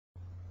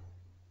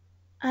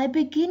I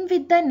begin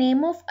with the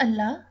name of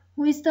Allah,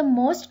 who is the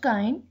most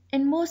kind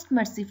and most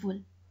merciful.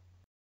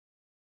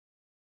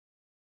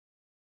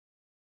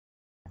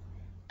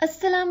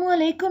 Assalamu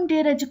alaikum,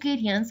 dear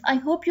educarians. I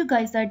hope you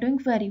guys are doing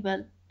very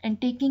well and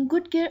taking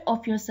good care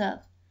of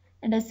yourself.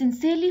 And I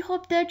sincerely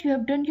hope that you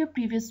have done your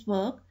previous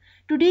work.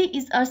 Today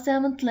is our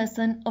 7th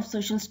lesson of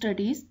social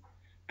studies.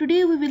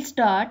 Today we will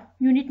start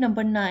unit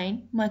number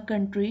 9, My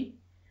Country.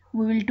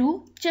 We will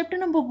do chapter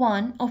number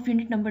 1 of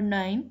unit number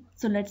 9.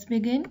 So let's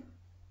begin.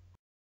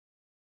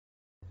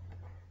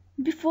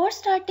 Before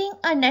starting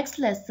our next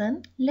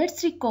lesson,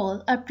 let's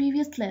recall our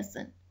previous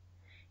lesson.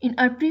 In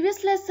our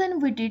previous lesson,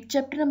 we did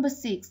chapter number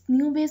 6,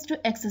 New Ways to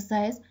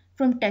Exercise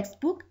from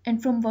textbook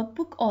and from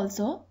workbook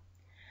also.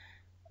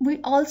 We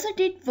also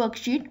did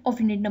worksheet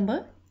of unit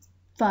number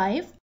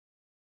 5.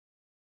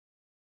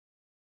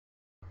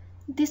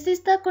 This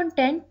is the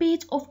content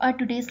page of our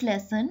today's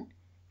lesson.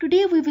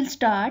 Today we will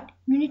start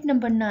unit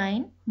number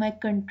 9, My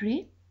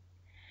Country.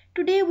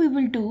 Today we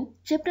will do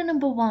chapter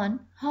number 1,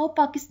 How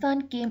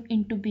Pakistan Came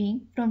into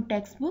Being from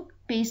textbook,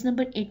 page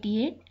number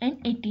 88 and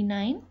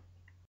 89.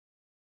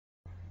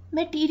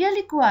 Material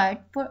required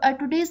for our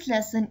today's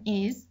lesson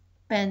is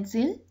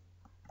pencil,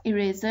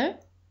 eraser,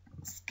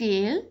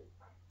 scale,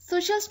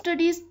 social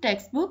studies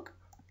textbook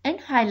and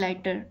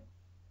highlighter.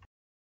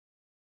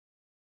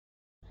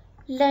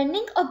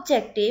 Learning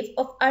objective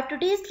of our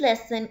today's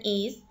lesson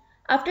is,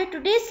 after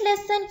today's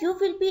lesson you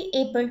will be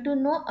able to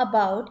know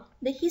about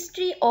the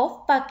history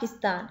of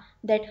Pakistan,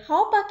 that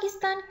how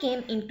Pakistan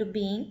came into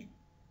being.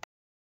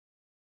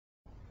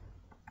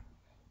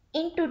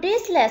 In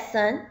today's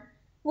lesson,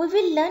 we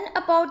will learn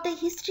about the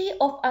history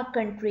of our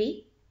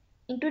country.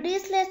 In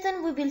today's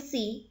lesson, we will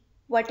see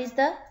what is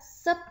the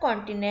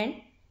subcontinent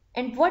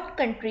and what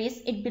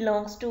countries it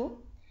belongs to.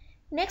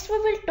 Next, we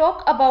will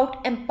talk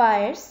about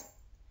empires.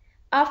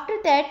 After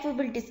that, we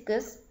will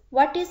discuss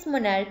what is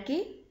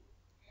monarchy.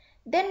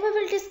 Then we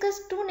will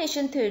discuss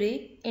two-nation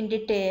theory in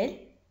detail.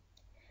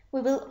 We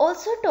will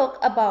also talk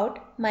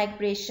about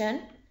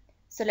migration.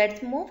 So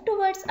let's move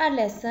towards our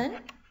lesson.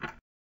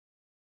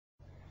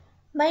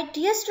 My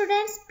dear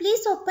students,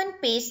 please open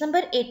page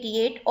number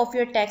 88 of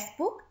your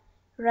textbook.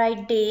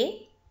 Write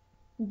day,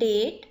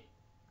 date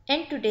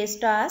and today's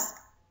task.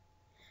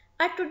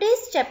 Our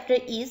today's chapter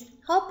is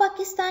How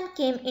Pakistan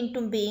Came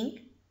into Being.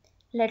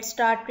 Let's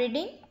start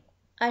reading.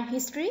 Our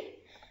history.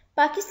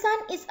 Pakistan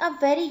is a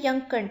very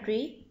young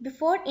country.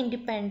 Before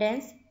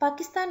independence,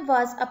 Pakistan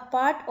was a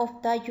part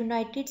of the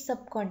United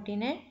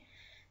Subcontinent.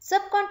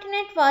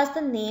 Subcontinent was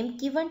the name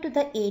given to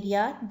the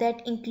area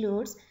that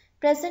includes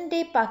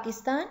present-day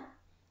Pakistan,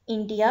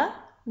 India,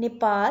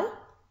 Nepal,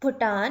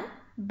 Bhutan,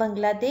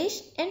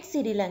 Bangladesh and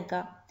Sri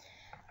Lanka.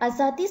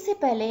 आज़ादी से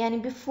पहले यानी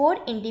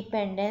before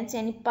independence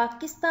यानी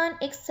पाकिस्तान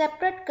एक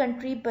separate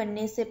country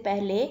बनने से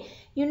पहले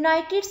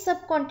United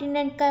सब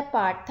कॉन्टिनेंट का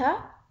पार्ट था.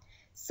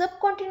 सब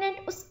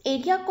कॉन्टिनेंट उस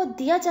एरिया को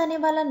दिया जाने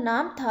वाला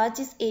नाम था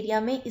जिस एरिया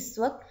में इस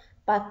वक्त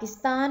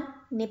पाकिस्तान,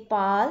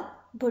 नेपाल,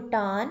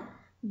 भूटान,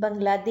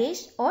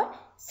 बांग्लादेश और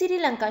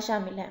श्रीलंका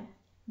शामिल हैं.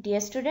 Dear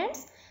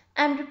students,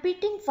 I am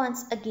repeating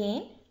once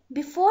again.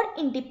 Before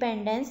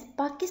independence,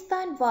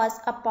 Pakistan was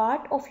a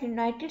part of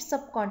United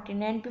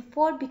Subcontinent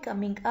before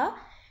becoming a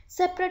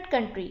separate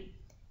country.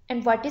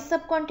 And what is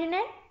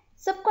subcontinent?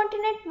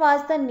 Subcontinent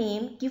was the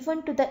name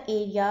given to the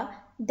area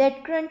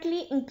that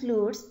currently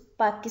includes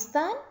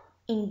Pakistan,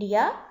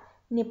 India,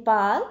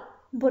 Nepal,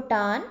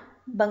 Bhutan,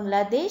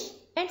 Bangladesh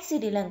and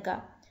Sri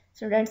Lanka.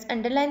 Students,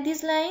 underline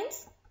these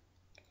lines.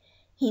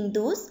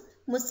 Hindus,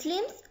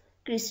 Muslims,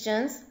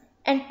 Christians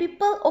and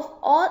people of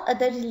all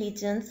other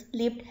religions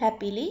lived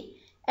happily.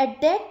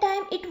 At that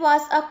time, it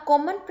was a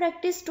common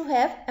practice to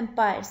have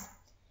empires.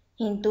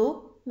 Hindu,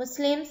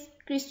 Muslims,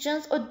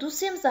 Christians और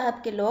दूसरे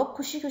मज़हब के लोग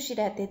खुशी खुशी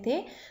रहते थे.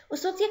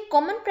 उस वक्त ये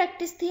कॉमन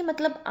प्रैक्टिस थी,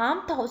 मतलब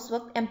आम था उस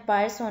वक्त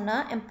एम्पायर्स होना.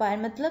 एम्पायर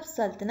मतलब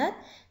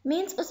सल्तनत,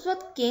 मीन्स उस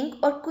वक्त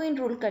किंग और क्वीन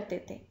रूल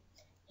करते थे.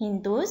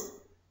 Hindus,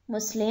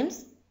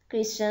 Muslims,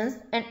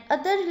 Christians and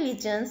other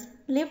religions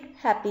lived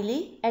happily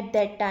at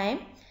that time.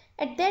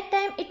 At that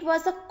time, it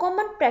was a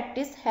common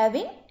practice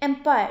having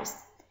empires.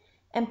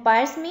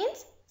 Empires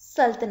means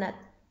sultanate.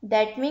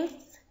 That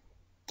means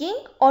king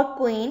or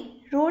queen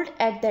ruled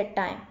at that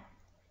time.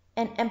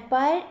 An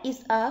empire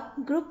is a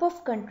group of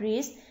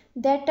countries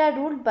that are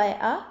ruled by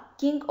a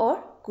king or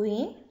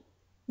queen.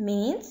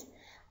 Means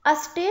a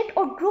state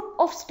or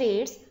group of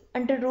states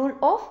under rule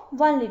of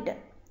one leader.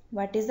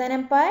 What is an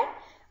empire?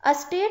 A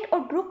state or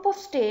group of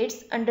states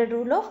under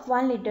rule of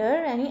one leader.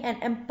 यानी an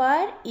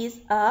empire is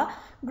a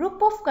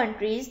group of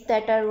countries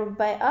that are ruled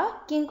by a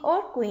king or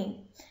queen.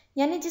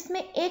 यानी जिसमें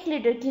एक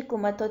leader की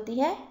हुकूमत होती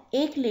है,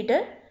 एक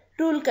leader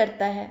rule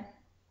करता है.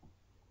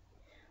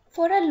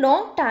 For a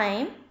long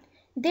time,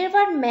 there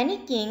were many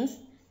kings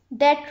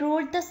that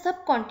ruled the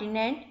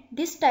subcontinent.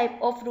 This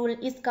type of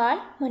rule is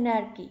called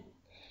monarchy.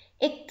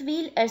 एक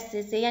तवील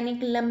अरसे से यानी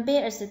एक लंबे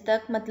अरसे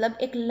तक, मतलब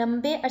एक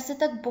लंबे अरसे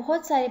तक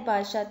बहुत सारे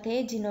बादशाह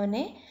थे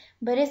जिन्होंने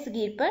बरे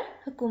सगीर पर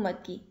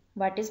हुकूमत की.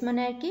 What is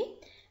monarchy?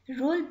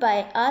 ruled by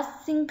a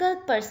single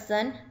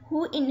person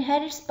who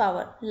inherits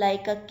power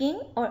like a king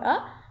or a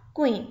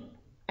queen.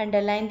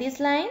 Underline these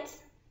lines.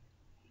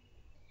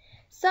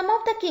 Some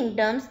of the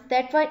kingdoms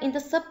that were in the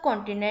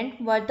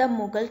subcontinent were the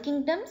Mughal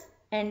kingdoms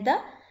and the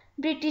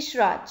British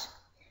Raj.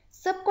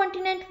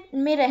 Subcontinent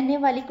में रहने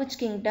वाली कुछ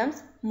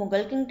kingdoms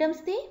Mughal kingdoms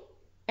थी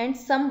and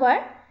some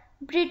were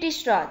British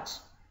Raj.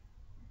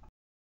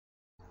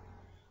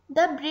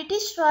 The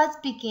British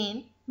Raj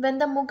began when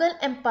the Mughal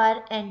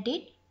Empire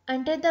ended.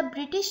 Under the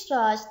British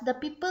Raj, the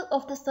people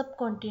of the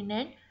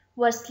subcontinent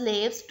were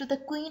slaves to the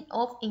Queen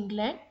of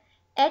England.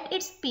 At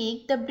its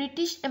peak, the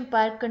British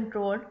Empire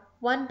controlled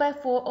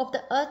 1/4 of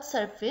the Earth's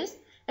surface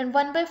and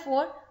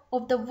 1/4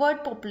 of the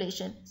world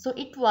population. So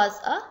it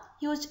was a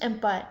huge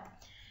empire.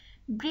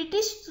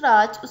 British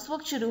राज उस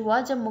वक्त शुरू हुआ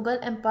जब Mughal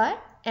empire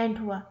and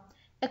हुआ.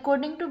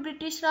 According to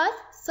British राज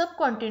सब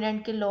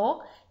continent के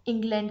लोग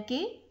England की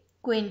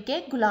क्वीन के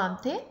गुलाम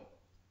थे.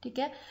 ठीक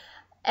है.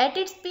 At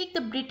its peak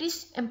the British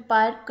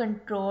empire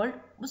controlled,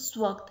 उस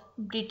वक्त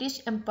ब्रिटिश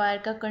एम्पायर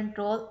का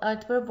कंट्रोल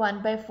अर्थ पर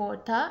 1/4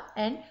 था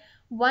एंड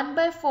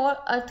 1/4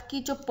 अर्थ की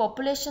जो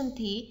पॉपुलेशन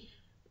थी,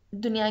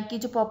 दुनिया की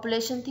जो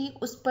पॉपुलेशन थी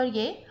उस पर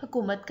ये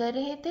हुकूमत कर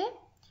रहे थे.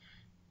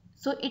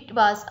 So it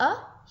was a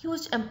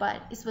huge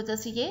empire. इस वजह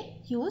से ये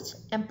ह्यूज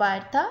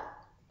एम्पायर था.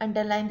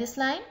 Underline this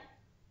line.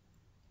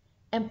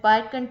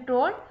 Empire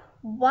controlled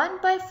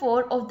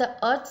 1/4 of the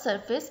earth's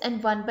surface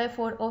and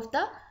 1/4 of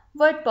the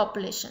world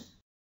population.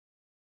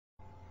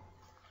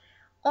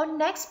 On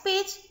next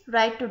page,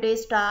 write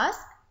today's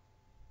task.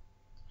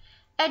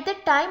 At the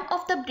time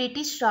of the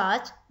British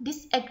Raj,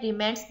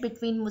 disagreements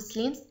between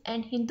Muslims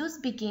and Hindus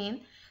began.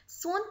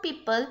 Soon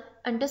people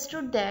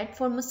understood that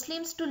for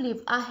Muslims to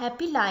live a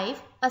happy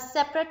life, a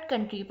separate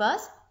country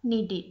was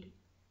needed.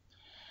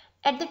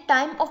 At the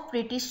time of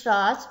British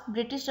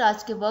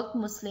Raj के वक्त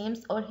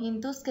Muslims और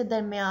Hindus के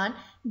दरमियान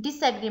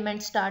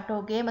disagreement start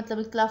हो गए, मतलब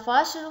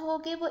इख्तलाफात शुरू हो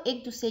गए, वो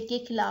एक दूसरे के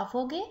खिलाफ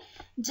हो गए.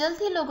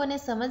 जल्द ही लोगों ने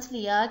समझ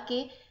लिया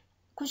कि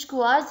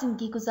खुशगवार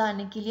ज़िंदगी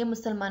गुजारने के लिए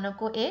मुसलमानों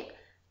को एक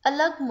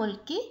अलग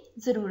मुल्क की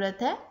ज़रूरत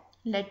है.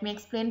 Let me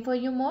explain for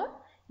you more.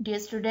 Dear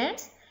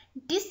students,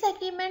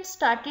 disagreement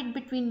started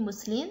between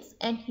Muslims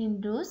and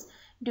Hindus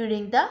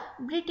during the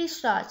British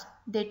Raj.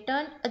 They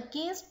turned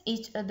against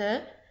each other.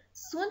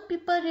 Soon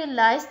people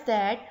realized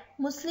that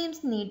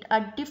Muslims need a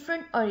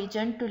different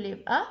origin to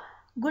live a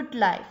good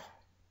life.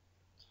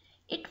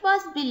 It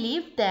was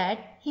believed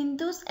that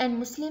Hindus and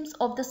Muslims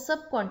of the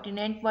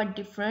subcontinent were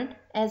different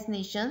as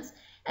nations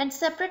and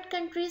separate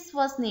countries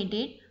was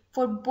needed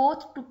for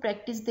both to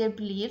practice their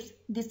beliefs.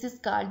 This is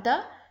called the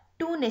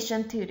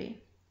two-nation theory.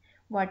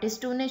 What is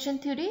two-nation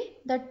theory?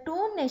 The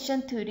two-nation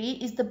theory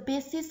is the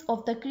basis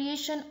of the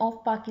creation of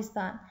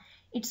Pakistan.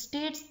 It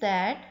states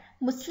that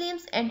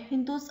Muslims and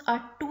Hindus are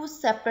two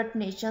separate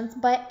nations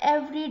by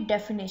every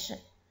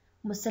definition.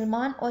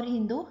 मुसलमान और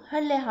हिंदू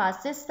हर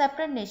लिहाज से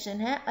separate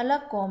nation है,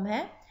 अलग कौम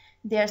है.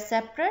 They are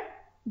separate.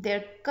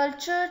 Their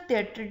culture,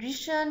 their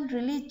tradition,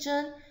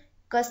 religion,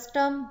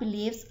 custom,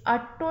 beliefs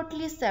are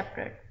totally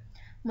separate.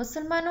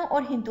 मुसलमानों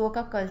और हिंदुओं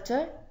का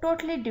कल्चर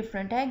टोटली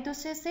डिफरेंट है एक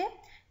दूसरे से.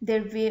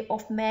 Their way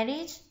of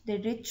marriage,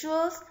 their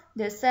rituals,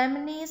 their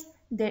ceremonies,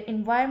 their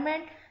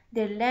environment,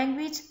 their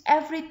language,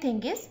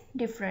 everything is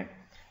different.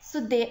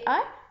 So they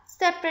are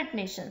separate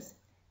nations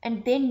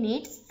and they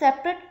need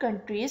separate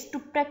countries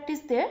to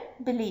practice their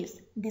beliefs.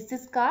 This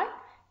is called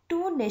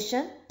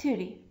two-nation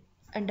theory.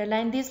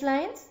 Underline these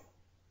lines.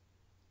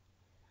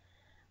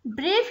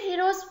 Brave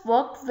heroes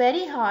worked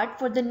very hard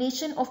for the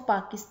nation of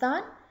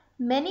Pakistan.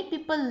 Many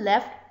people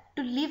left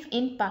to live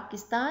in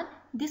Pakistan.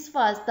 This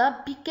was the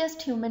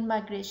biggest human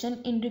migration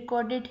in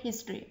recorded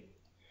history.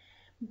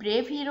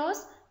 Brave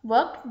heroes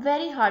worked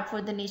very hard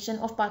for the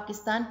nation of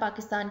Pakistan.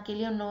 Pakistan के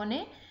लिए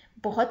उन्होंने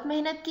बहुत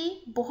मेहनत की.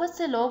 बहुत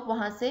से लोग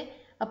वहाँ से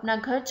अपना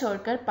घर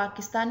छोड़कर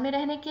पाकिस्तान में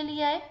रहने के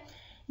लिए आए.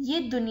 ये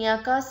दुनिया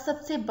का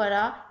सबसे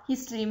बड़ा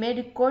हिस्ट्री में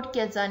रिकॉर्ड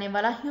किया जाने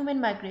वाला ह्यूमन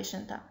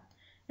माइग्रेशन था.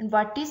 And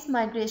what is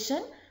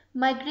migration?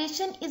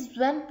 Migration is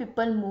when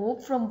people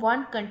move from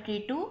one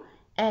country to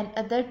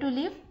another to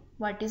live.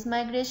 What is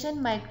migration?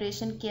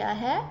 Migration क्या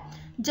है?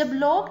 जब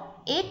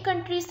लोग एक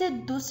कंट्री से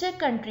दूसरे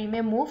कंट्री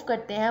में मूव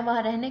करते हैं,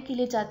 वहाँ रहने के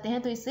लिए जाते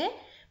हैं, तो इसे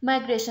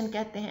माइग्रेशन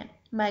कहते हैं.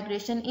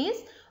 Migration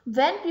is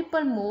when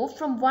people move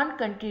from one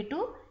country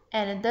to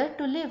another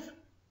to live.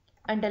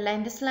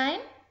 Underline this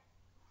line.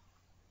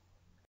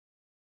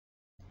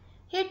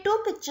 Here two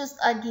pictures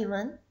are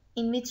given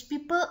in which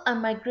people are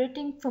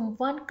migrating from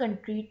one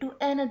country to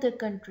another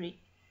country.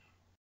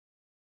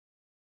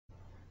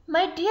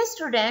 My dear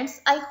students,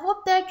 I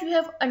hope that you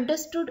have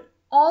understood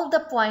all the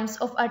points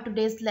of our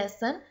today's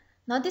lesson.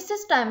 Now this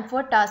is time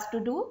for task to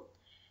do.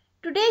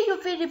 Today you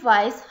will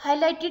revise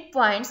highlighted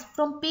points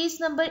from page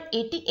number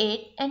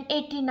 88 and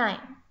 89.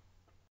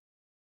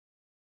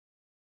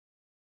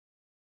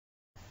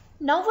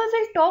 Now we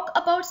will talk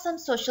about some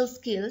social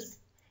skills.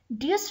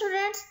 Dear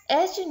students,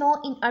 as you know,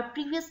 in our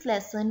previous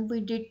lesson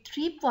we did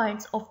 3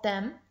 points of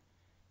them: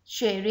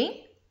 sharing,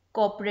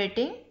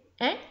 cooperating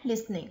and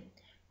listening.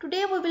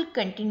 Today we will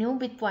continue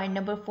with point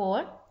number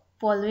 4,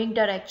 Following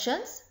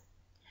directions.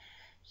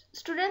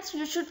 Students,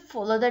 you should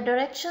follow the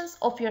directions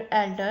of your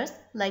elders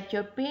like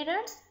your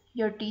parents,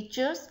 your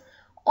teachers.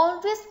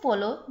 Always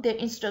follow their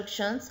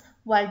instructions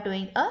while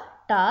doing a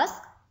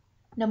task.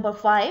 Number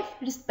 5,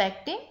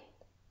 respecting.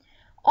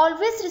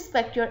 Always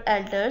respect your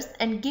elders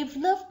and give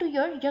love to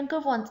your younger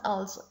ones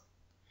also.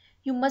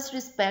 You must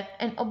respect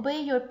and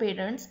obey your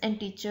parents and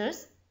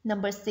teachers.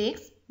 Number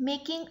 6,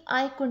 making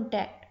eye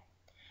contact.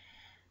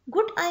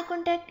 Good eye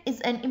contact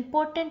is an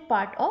important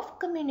part of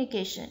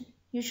communication.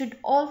 You should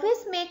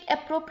always make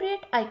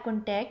appropriate eye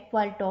contact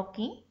while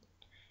talking.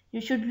 You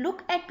should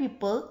look at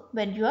people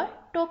when you are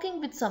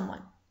talking with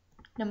someone.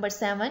 Number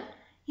 7,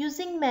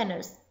 using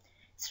manners.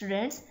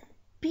 Students,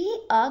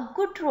 be a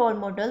good role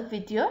model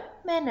with your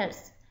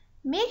manners.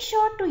 Make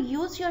sure to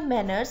use your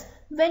manners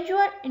when you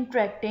are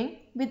interacting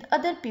with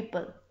other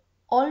people.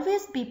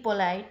 Always be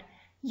polite.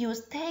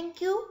 Use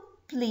thank you,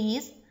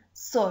 please,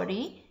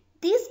 sorry,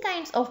 these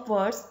kinds of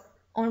words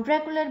on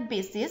regular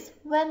basis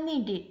when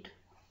needed.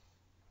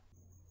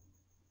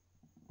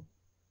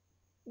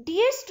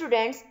 Dear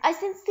students, I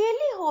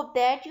sincerely hope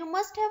that you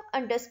must have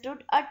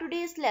understood our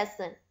today's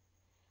lesson.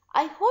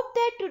 I hope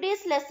that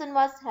today's lesson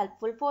was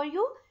helpful for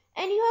you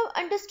and you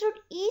have understood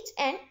each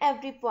and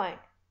every point.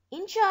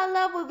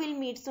 Inshallah, we will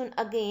meet soon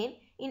again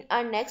in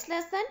our next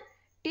lesson.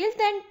 Till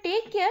then,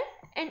 take care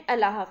and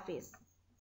Allah Hafiz.